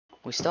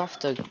We still have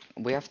to.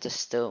 We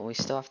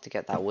still have to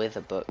get that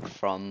wither book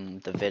from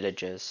the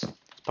villagers.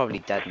 It's probably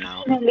dead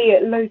now. Finally,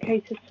 it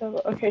located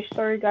server. Okay,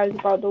 sorry guys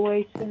about the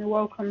waiting.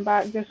 Welcome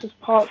back. This is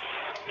part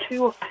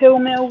 2 of Pill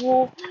Mill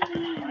War.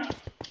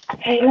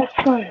 Hey, let's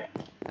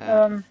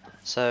go.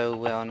 So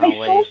we're on our I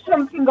way. saw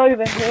something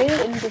over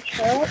here in the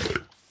church.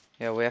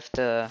 Yeah, we have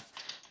to,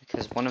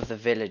 because one of the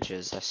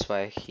villagers, I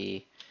swear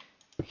he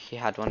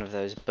had one of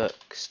those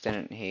books,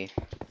 didn't he?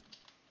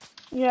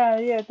 Yeah,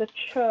 the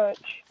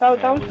church. That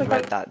was We the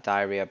read guy. that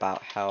diary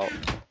about help.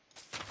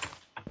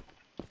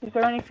 Is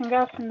there anything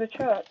else in the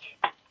church?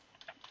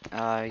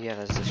 Yeah,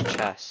 there's this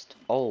chest.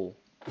 Oh,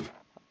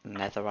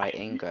 netherite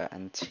ingot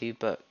and 2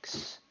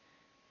 books.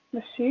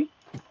 Let's see.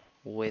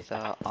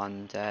 Wither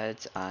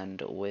undead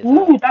and wither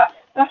Ooh,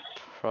 that's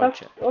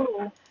project.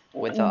 oh.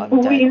 Wither We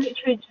undead.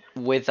 literally just...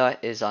 Wither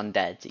is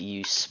undead.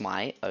 Use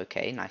smite.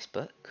 Okay, nice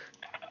book.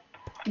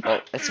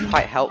 Well, it's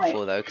quite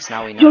helpful though, because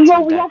now we know it's we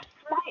undead. have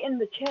smite in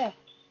the chest.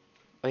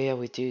 Oh yeah,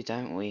 we do,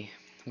 don't we?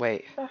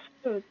 Wait. That's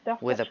good.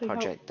 That's Wither actually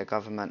project. helpful. The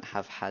government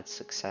have had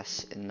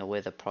success in the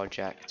Wither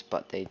project,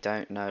 but they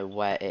don't know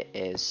where it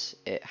is.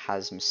 It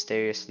has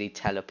mysteriously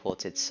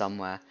teleported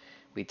somewhere.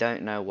 We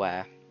don't know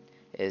where.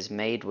 It is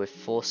made with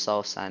 4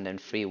 soul sand and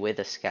 3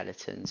 wither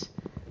skeletons.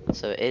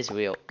 So it is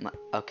real.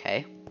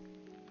 Okay.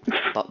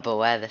 But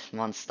beware, this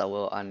monster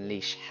will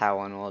unleash hell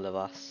on all of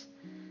us.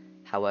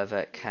 However,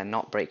 it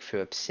cannot break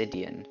through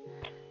obsidian.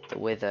 The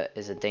wither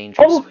is a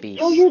dangerous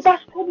beast. Oh,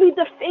 that's probably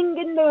the thing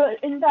in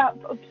that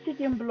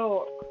obsidian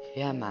block.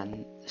 Yeah,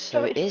 man.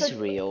 So it is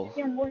real.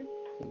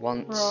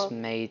 Once Bruh.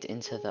 made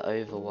into the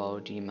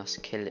overworld, you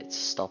must kill it to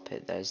stop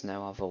it. There's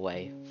no other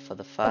way. For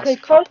the first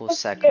couple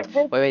seconds...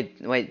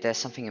 Wait, there's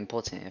something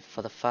important here.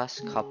 For the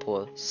first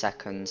couple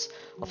seconds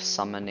of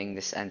summoning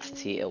this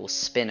entity, it will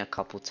spin a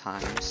couple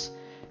times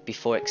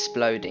before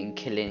exploding,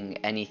 killing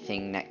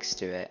anything next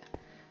to it.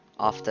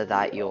 After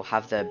that, you'll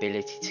have the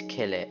ability to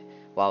kill it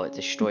while it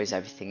destroys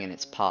everything in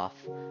its path,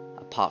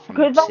 apart from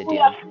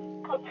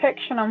obsidian.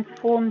 Protection and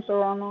forms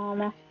are on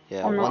armor.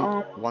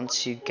 Yeah,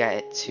 once you get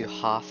it to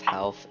half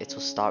health, it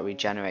will start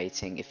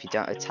regenerating if you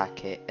don't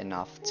attack it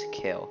enough to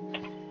kill.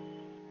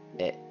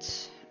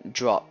 It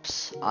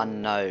drops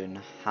unknown.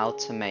 How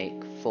to make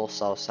 4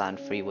 soul sand,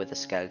 3 wither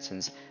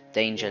skeletons,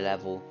 danger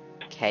level,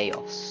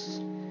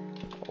 chaos.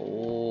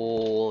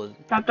 Oh,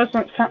 that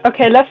doesn't sound...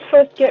 Okay, let's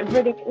first get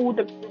rid of all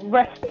the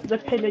rest of the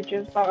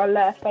pillagers that are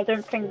left. I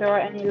don't think there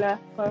are any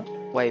left.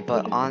 Wait,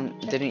 but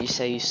didn't you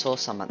say you saw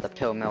some at the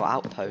Pill Mill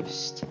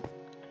outpost?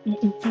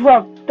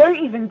 Bruh,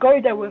 don't even go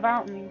there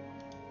without me.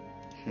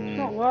 It's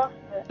not worth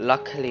it.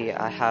 Luckily,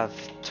 I have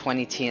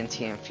 20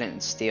 TNT and flint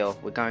and steel.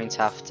 We're going to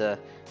have to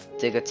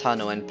dig a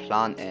tunnel and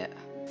plant it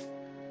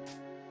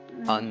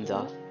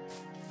under.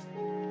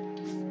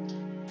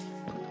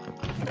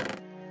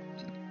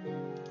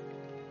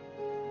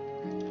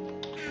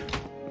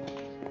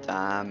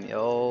 Damn,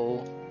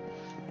 yo.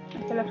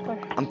 Okay, let's go.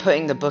 I'm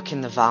putting the book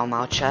in the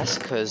Valmau chest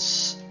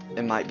because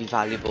it might be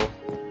valuable.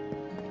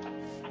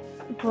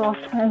 Bro,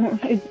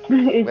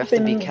 we have to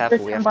be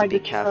careful. We have to be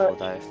careful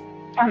though.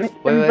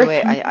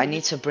 Wait. I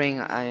need to bring.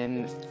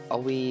 Are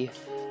we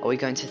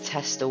going to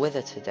test the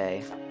wither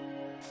today?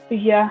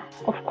 Yeah,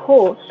 of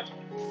course.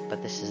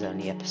 But this is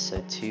only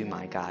episode 2,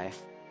 my guy.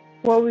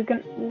 What are we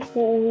gonna? What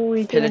are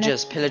we doing?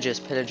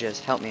 Pillagers,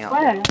 help me out.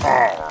 Where?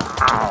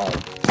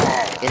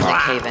 In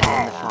the cave and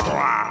in the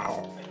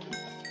farm.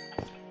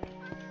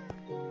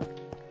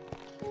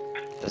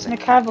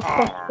 Nick, I have a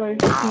crossbow.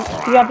 Do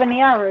you have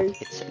any arrows?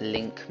 It's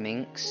Link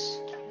Minx.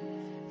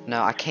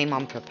 No, I came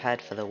unprepared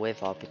for the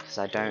wither because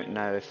I don't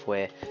know if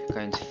we're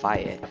going to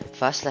fight it.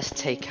 First, let's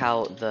take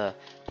out the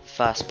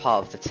first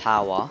part of the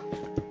tower.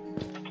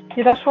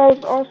 Yeah, that's why I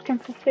was asking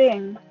for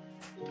things.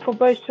 For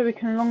bows so we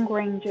can long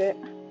range it.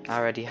 I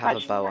already have a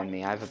bow on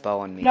me. I have a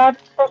bow on me. No, I have a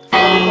crossbow, but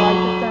I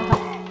just don't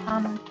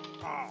have ammo.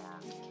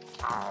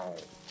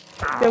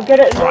 They'll get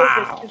it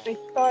later because they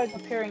started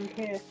appearing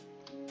here.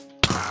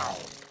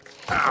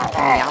 Help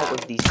me out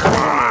with these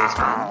enemies,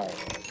 man.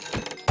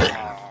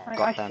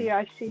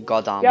 I see.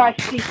 God armor. Yeah, I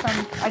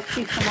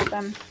see some of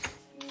them.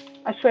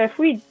 I swear,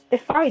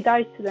 if I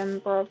die to them,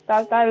 bro,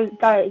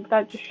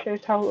 that just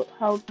shows how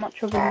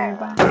much of a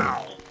noob I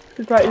am.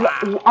 It's like,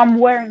 look, I'm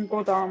wearing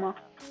God armor.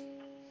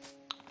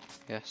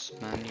 Yes,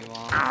 man, you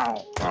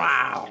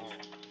are.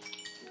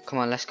 Come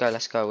on, let's go.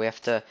 We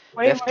have to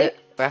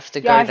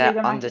go there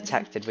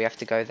undetected. We have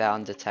to go there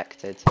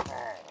undetected.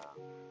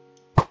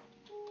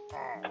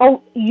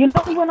 Oh, you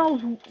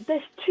know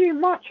there's too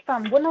much,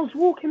 fam. When I was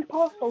walking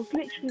past, I was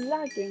literally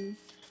lagging.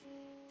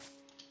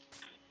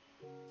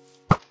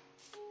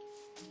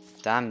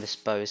 Damn, this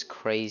bow is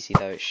crazy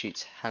though. It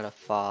shoots hella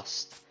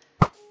fast.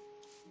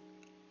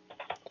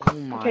 Oh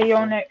my God. Okay,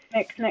 yo,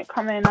 Nick,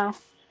 come here now.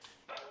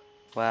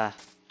 Where?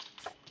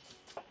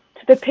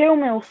 To the Pill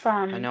Mill,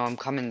 fam. I know, I'm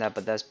coming there,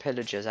 but there's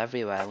pillagers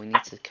everywhere. We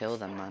need to kill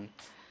them, man.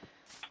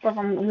 Bro,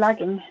 I'm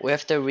lagging. We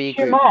have to regroup.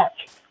 Too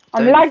much.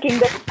 I'm lagging.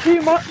 There's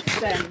too much of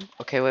them.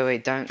 Okay,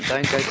 wait. Don't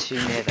go too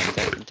near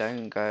them.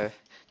 Don't go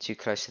too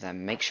close to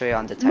them. Make sure you're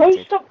undetected.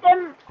 Most of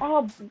them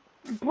are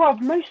Bro,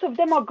 most of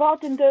them are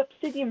guarding the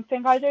obsidian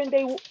thing. I don't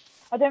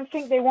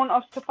think they want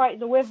us to fight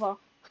the wither.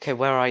 Okay,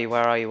 where are you?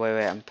 Where are you? Wait,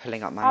 wait, I'm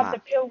pulling up my I have the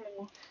map. pill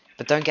mill.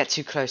 But don't get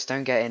too close,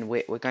 don't get in.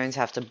 We're going to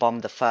have to bomb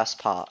the first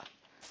part.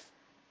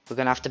 We're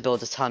going to have to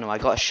build a tunnel. I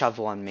got a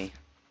shovel on me.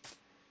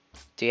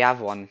 Do you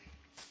have one?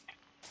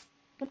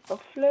 What the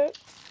flip?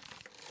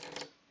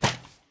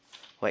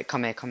 Wait,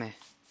 come here, come here.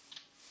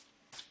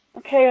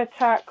 Okay,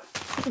 attack.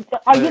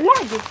 Are you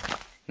lagging?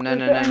 No,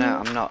 no, no,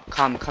 no, I'm not.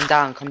 Come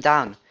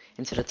down.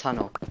 Into the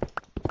tunnel.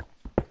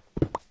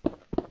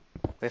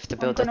 We have to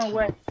build a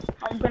tunnel.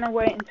 I'm gonna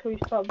wait until you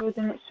start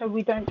building it so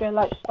we don't get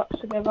like stuck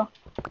together.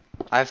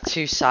 I have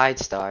two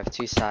sides though, I have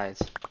two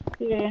sides.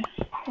 Yeah.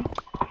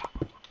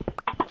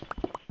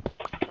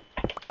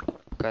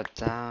 God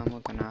damn, we're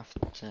gonna have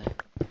to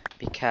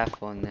be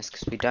careful on this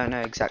because we don't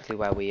know exactly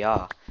where we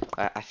are.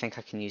 I think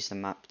I can use the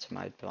map to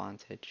my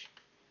advantage.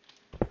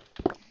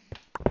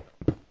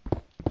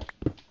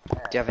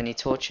 Do you have any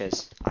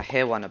torches? I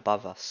hear one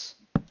above us.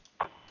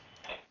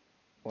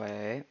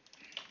 Wait.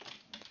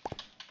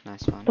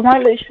 Nice one. They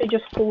might literally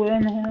just fall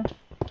in here.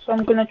 So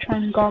I'm gonna try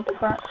and guard the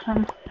back,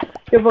 fam.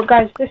 Yeah, but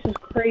guys, this is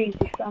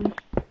crazy, fam.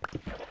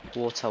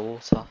 Water,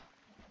 water.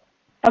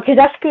 Okay,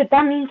 that's good.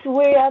 That means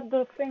we're at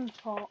the thing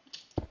part.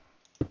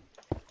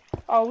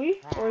 Are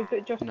we? Or is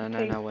it just No,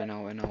 no, no, we're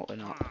not, we're not, we're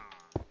not.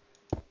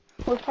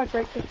 What if I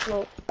break this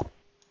block?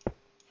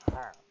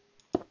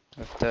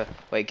 We have to...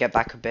 Wait, get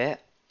back a bit.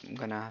 I'm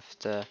gonna have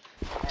to...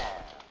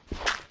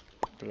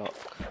 block.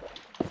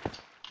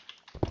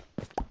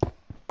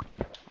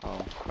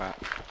 Oh,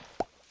 crap.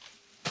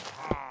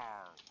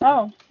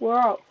 Oh, we're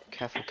out.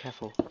 Careful,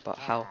 careful. But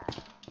how?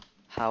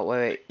 How? Wait,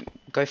 wait.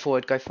 Go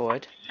forward, go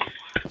forward.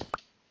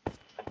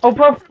 Oh,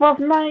 bro,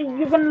 man,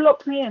 you're gonna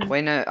lock me in.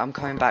 Wait, no, I'm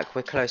coming back.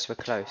 We're close, we're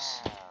close.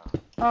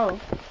 Oh.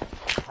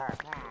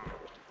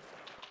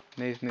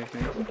 Move, move,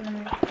 move. I'm gonna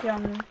move. Yeah,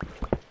 I'm moving.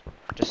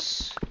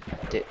 Just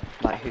dip.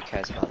 Like, who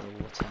cares about the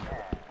water?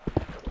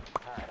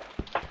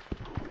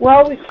 Where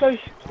are we close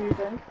to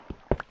then?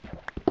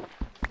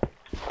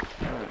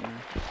 I don't know.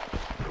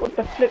 What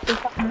the flip is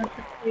happening to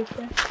the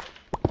place?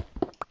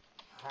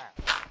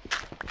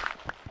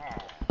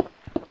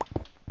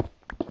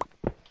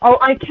 Oh,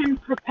 I came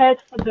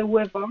prepared for the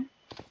wither.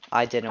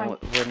 I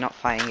didn't. We're not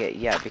fighting it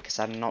yet because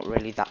I'm not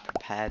really that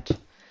prepared.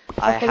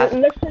 Okay,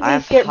 I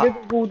have get rid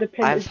of all the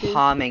pillagers. I have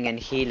harming and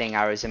healing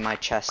arrows in my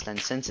chest, and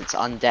since it's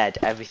undead,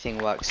 everything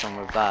works on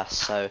reverse.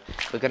 So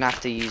we're gonna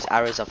have to use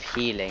arrows of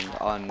healing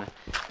on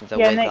the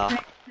wither.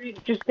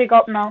 Next, just dig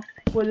up now.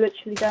 We're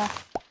literally there.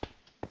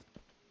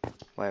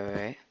 Wait, wait,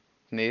 wait.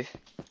 Move.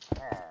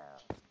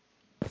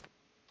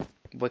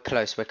 We're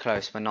close. We're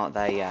close. We're not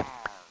there yet.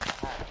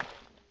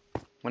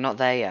 We're not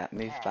there yet.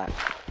 Move back.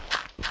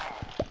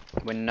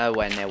 We're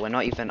nowhere near. We're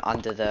not even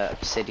under the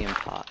obsidian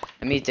part.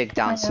 Let me dig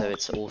down so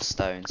it's all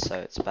stone, so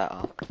it's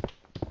better.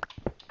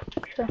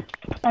 Sure.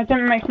 I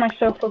didn't make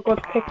myself a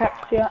good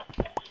pickaxe yet.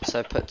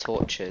 So put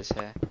torches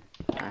here.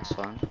 Nice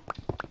one.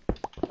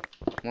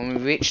 When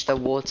we reach the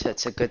water,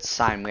 it's a good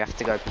sign. We have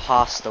to go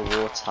past the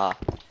water.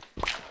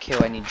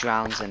 Kill any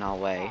drowns in our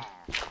way.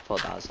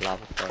 Thought that was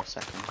lava for a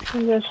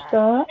second. Just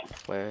that.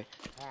 Wait.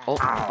 Oh,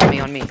 on me,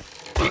 on me.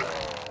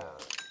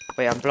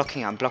 Wait, I'm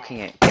blocking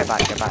it. Get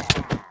back, get back.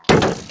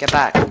 Get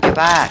back, get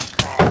back!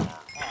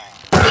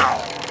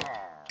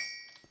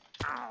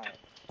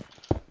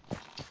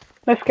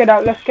 Let's get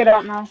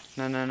out now.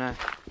 No, no, no.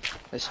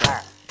 This way.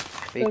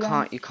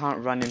 But you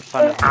can't run in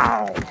front of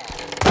me.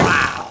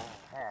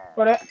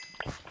 Got it?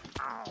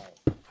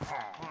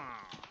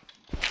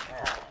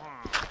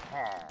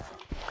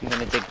 I'm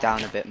gonna dig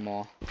down a bit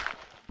more.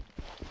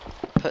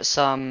 Put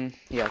some,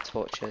 yeah,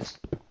 torches.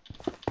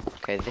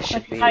 Okay, this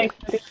should be it.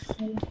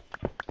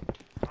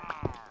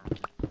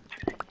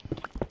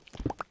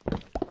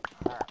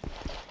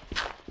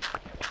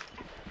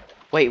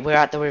 Wait, we're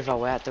at the river,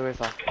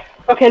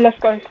 Okay, let's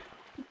go.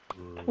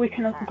 We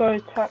can go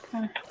attack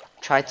them.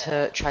 Try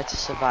to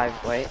survive.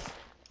 Wait,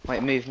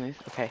 move.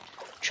 Okay.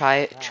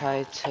 Try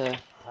to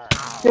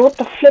Yo, what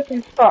the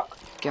flipping fuck?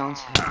 get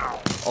onto him.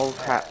 Oh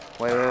crap.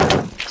 Wait.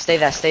 Stay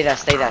there.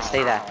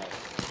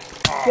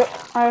 Yep,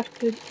 I have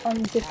to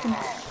distance.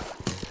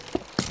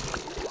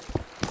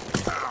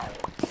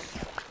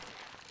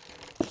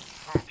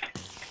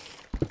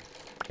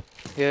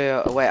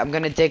 Yeah, wait, I'm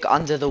gonna dig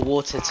under the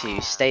water to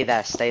you. Stay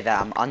there.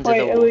 I'm under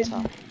the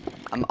water.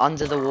 I'm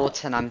under the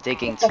water and I'm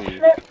digging to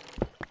you.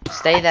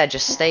 Stay there,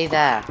 just stay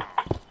there.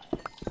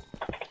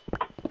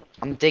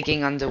 I'm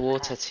digging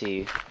underwater to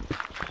you.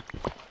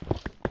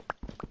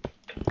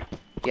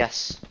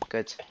 Yes,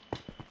 good.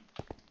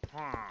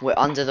 We're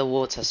under the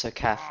water, so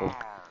careful.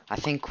 I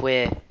think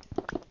we're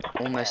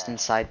almost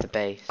inside the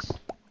base.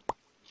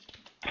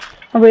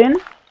 Are we in?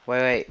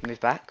 Wait, move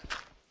back.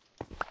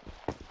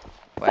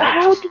 Wait,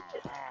 How did it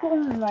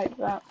spawn like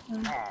that?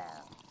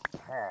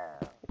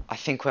 I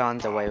think we're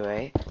under.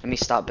 Wait. Let me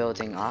start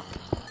building up.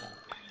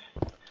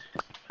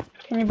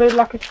 Can you build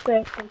like a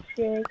staircase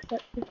here,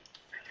 exactly?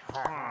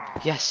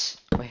 Yes,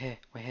 we're here.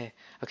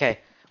 Okay,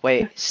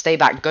 wait, stay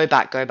back, go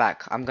back.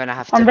 I'm gonna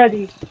have to... I'm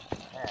ready.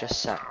 Just a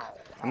sec.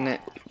 I'm gonna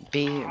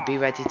be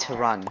ready to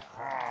run.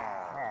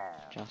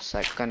 Just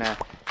like gonna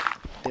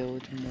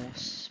build more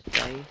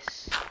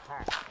space.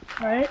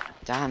 Right.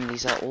 Damn,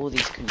 these are all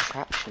these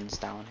contraptions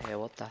down here.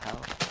 What the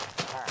hell?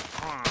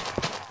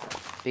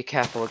 Be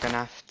careful. We're gonna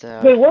have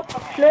to. Wait, what the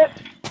flip?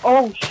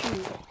 Oh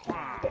shoot.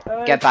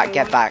 Get back, Okay.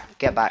 get back,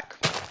 get back.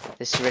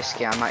 This is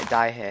risky, I might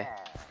die here.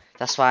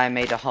 That's why I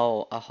made a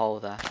hole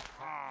there.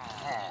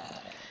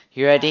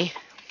 You ready?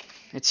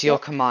 It's your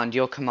command,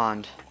 your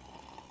command.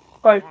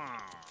 Go.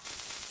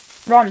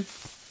 Run.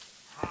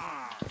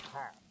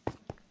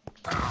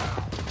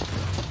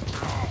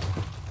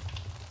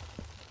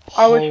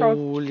 I wish I was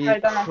Holy I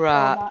don't know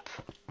crap.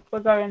 we're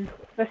going.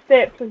 Let's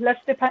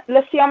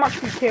see how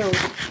much we killed.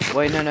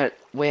 Wait, no,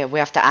 we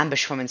have to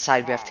ambush from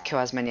inside. We have to kill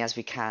as many as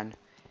we can.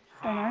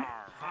 Alright.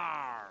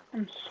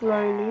 And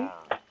slowly.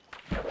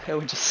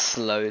 We're just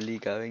slowly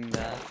going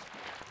there.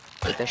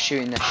 Wait, they're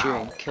shooting.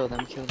 Kill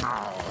them.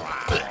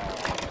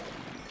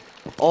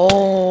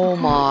 Oh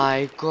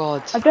my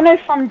god. I don't know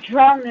if I'm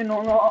drowning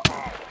or not.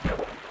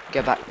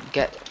 Get back,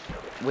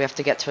 we have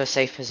to get to a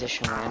safe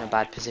position. We're in a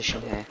bad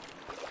position here.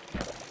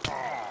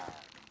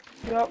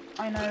 Yep,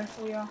 I know,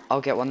 we are.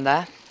 I'll get one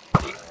there.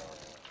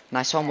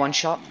 Nice one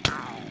shot.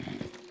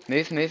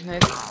 Move.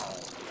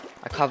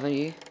 I cover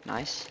you.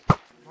 Nice.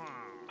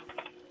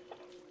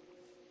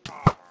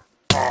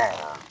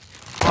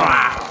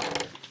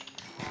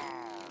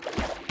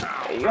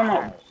 You're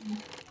not.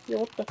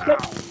 What the flip?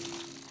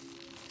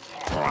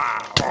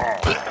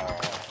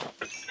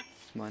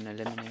 Come on,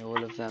 eliminate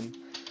all of them.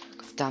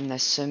 God damn,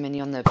 there's so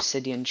many on the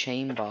obsidian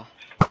chamber.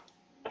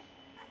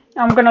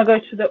 I'm gonna go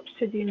to the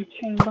obsidian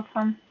chamber,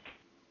 fam.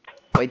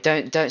 Wait,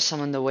 don't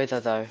summon the wither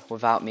though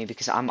without me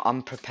because I'm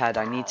unprepared.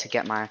 I need to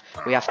get my.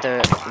 We have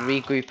to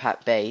regroup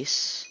at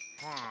base.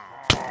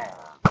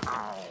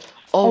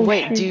 Oh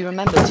wait, shoot. do you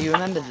remember?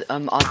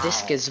 Our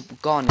disc is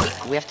gone.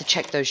 We have to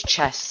check those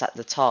chests at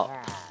the top.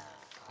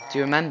 Do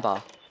you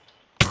remember?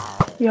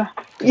 Yeah.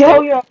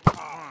 Yo.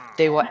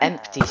 They were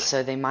empty,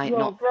 so they might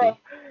not be.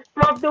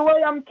 Bro, the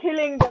way I'm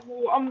killing them,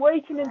 I'm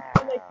waiting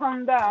until they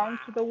come down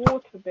to the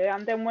water bit,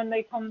 and then when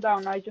they come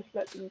down, I just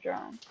let them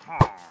drown.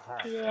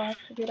 Yeah, I have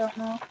to get out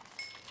now.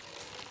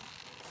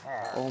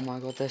 Oh my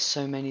god, there's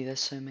so many. Yo,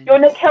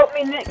 Nick, help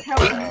me.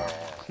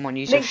 Come on,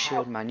 use your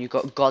shield, man. You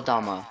got god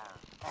armor.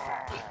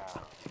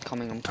 I'm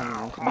coming. I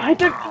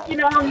don't think you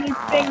know how many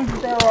things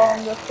there are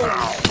on the thing.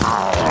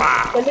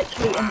 They're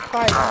literally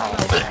inside.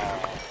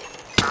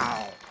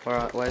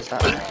 Where's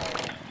that?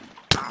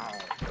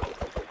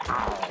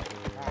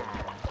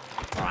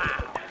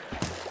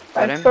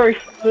 I'm sorry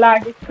for the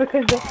lag, it's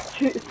because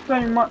there's so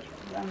much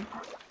of them.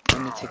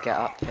 I need to get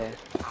up here.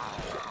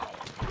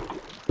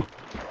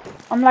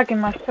 I'm lagging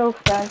myself,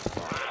 guys.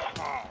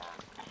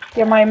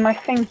 Yeah, my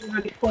thing's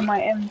already for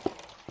my end.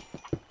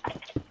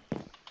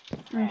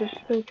 I'm just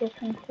still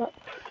getting stuck.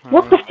 Right.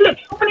 What the flip?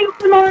 How many of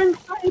them are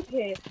inside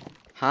here?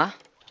 Huh?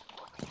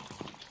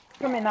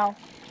 Come in now.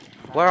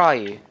 Where are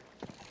you?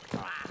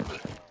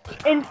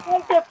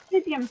 Inside the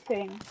obsidian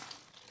thing.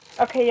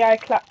 Okay, yeah, I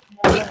clapped.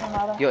 No, it doesn't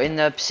matter. You're in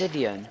the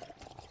obsidian.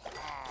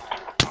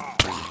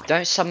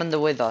 Don't summon the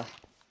wither.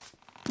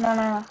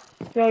 No.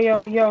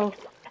 Yo.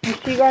 You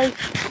see, guys?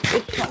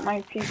 It's not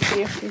my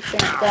PC if you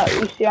think that.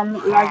 You see, I'm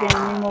not lagging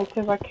anymore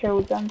because I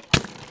killed them.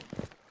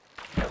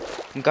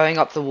 I'm going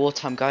up the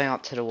water. I'm going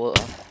up to the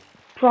water.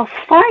 Bro,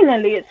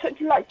 finally! It took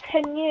you like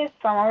 10 years,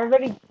 fam. I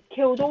already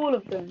killed all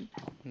of them.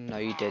 No,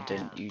 you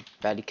didn't. You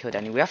barely killed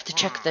any. We have to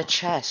check the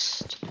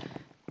chest.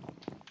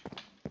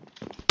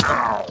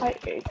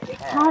 It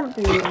can't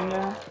be in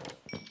there.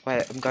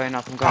 Wait, I'm going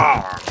up. Oh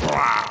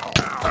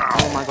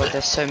my god,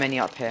 there's so many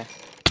up here.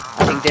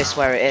 I think this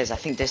where it is.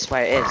 In these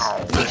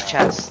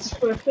chests.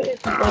 So if it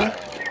isn't there.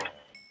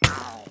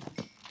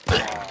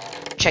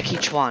 Check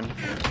each one.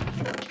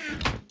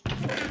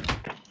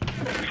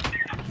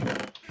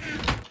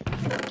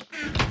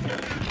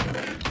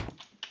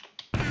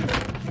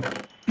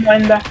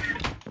 Mine there.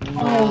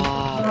 No. Oh,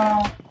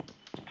 wow.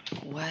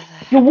 Where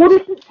the Yo, what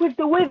is it with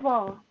the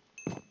wither?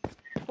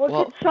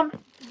 Was it something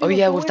to do Oh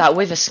yeah, the with that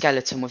wither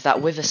skeleton.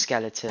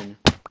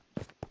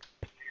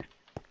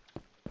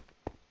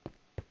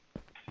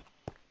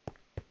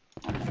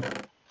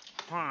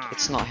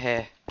 It's not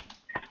here.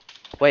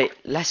 Wait,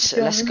 let's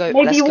go.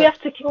 Maybe we have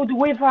to kill the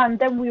wither and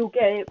then we'll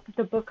get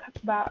the book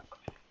back.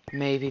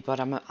 Maybe, but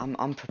I'm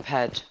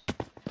unprepared.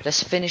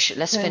 Let's finish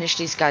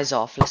these guys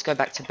off. Let's go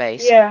back to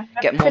base. Yeah.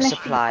 Get more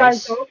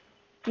supplies.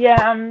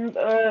 Yeah,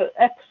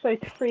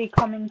 episode 3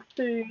 coming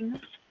soon.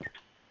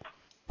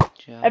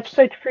 Just...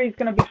 Episode 3 is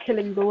gonna be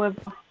killing the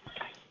wither.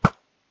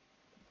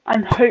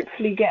 And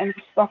hopefully getting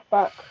the stuff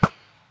back.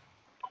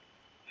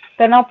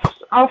 Then after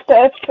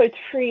episode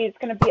 3 it's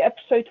gonna be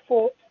episode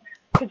 4.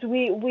 Because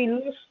we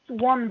lost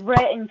one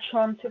rare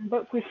enchanting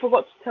book we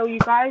forgot to tell you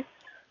guys.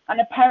 And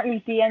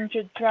apparently the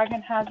Ender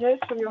Dragon has it,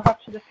 so we'll have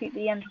to defeat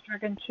the Ender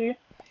Dragon too.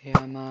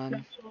 Yeah,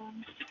 man.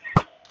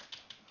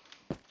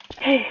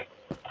 Hey,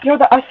 yo,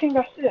 I think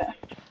that's it.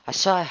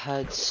 I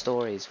heard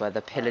stories where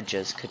the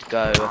pillagers could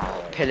go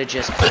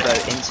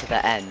into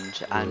the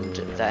end, and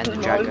the Ender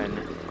Dragon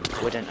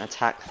wouldn't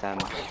attack them.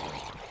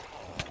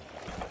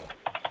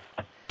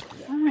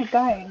 Why am I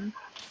dying?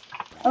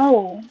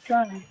 Oh,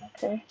 drowning.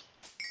 Okay.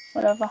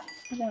 Whatever.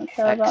 I don't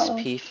care about those.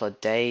 XP for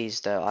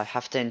days though. I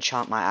have to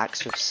enchant my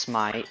axe with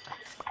smite.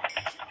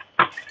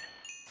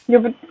 Yeah,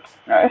 but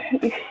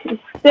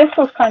this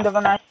was kind of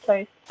a nice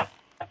place.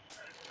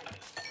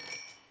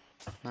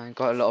 I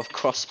got a lot of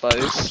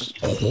crossbows.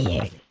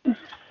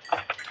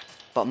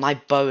 But my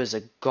bow is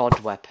a god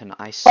weapon, I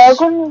Oh, I swear.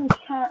 got an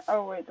enchant.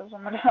 Oh wait,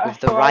 doesn't matter. With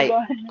the right,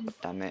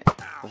 damn it.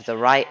 With the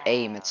right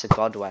aim, it's a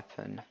god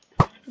weapon.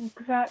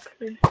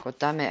 Exactly. God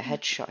damn it,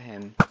 headshot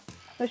him.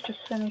 Let's just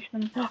finish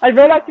them. I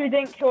realized we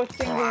didn't kill a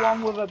single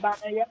one with a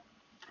banner yet.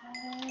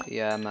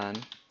 Yeah, man.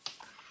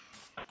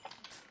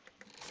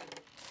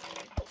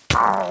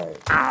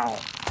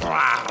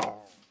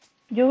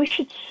 Yeah, we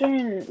should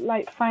soon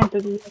like find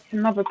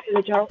another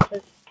pillager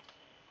outfit.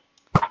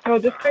 Oh,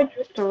 this guy's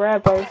just a rare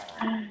bow.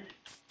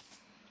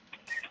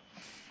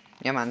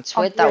 Yeah, man, it's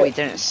weird that we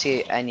didn't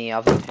see any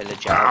other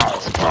pillager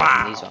outfits apart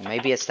from these ones.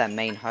 Maybe it's their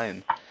main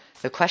home.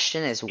 The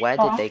question is, where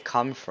did they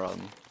come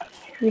from?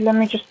 Let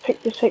me just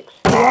pick this XP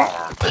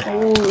up.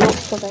 Oh,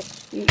 lots of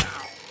XP.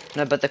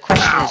 No, but the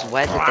question is,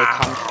 where did they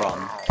come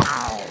from?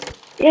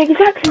 Yeah,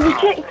 exactly. We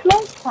checked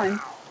last time.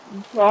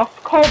 Last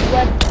cold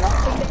web,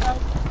 nothing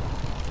else.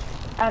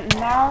 And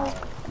now,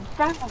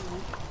 bam.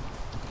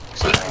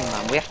 Exactly,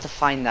 man. We have to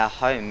find their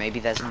home. Maybe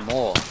there's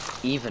more.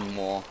 Even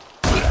more.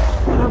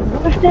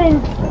 What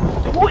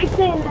if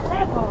they're in the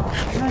nether?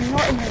 No,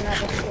 not in the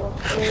nether,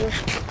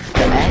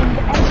 The end?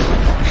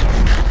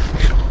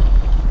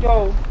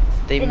 Yo.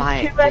 They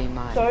might.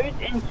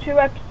 In 2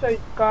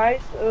 episodes,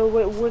 guys,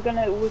 we're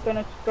gonna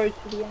go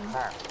to the end.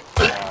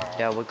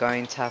 Yeah, we're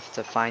going to have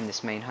to find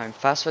this main home.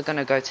 First, we're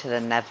gonna go to the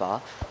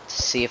nether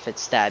to see if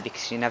it's there,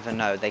 because you never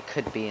know. They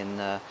could be in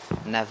the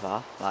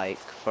nether, like,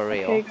 for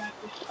real. Okay, guys,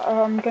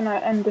 I'm gonna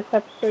end this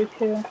episode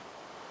here.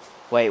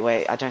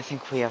 Wait, I don't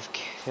think we have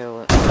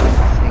killed... I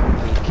think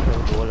we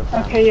killed all of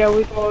them. Okay, yeah,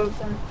 we got all of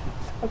them.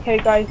 Okay,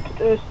 guys,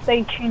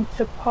 stay tuned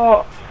to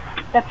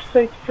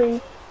episode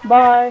 3.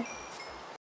 Bye.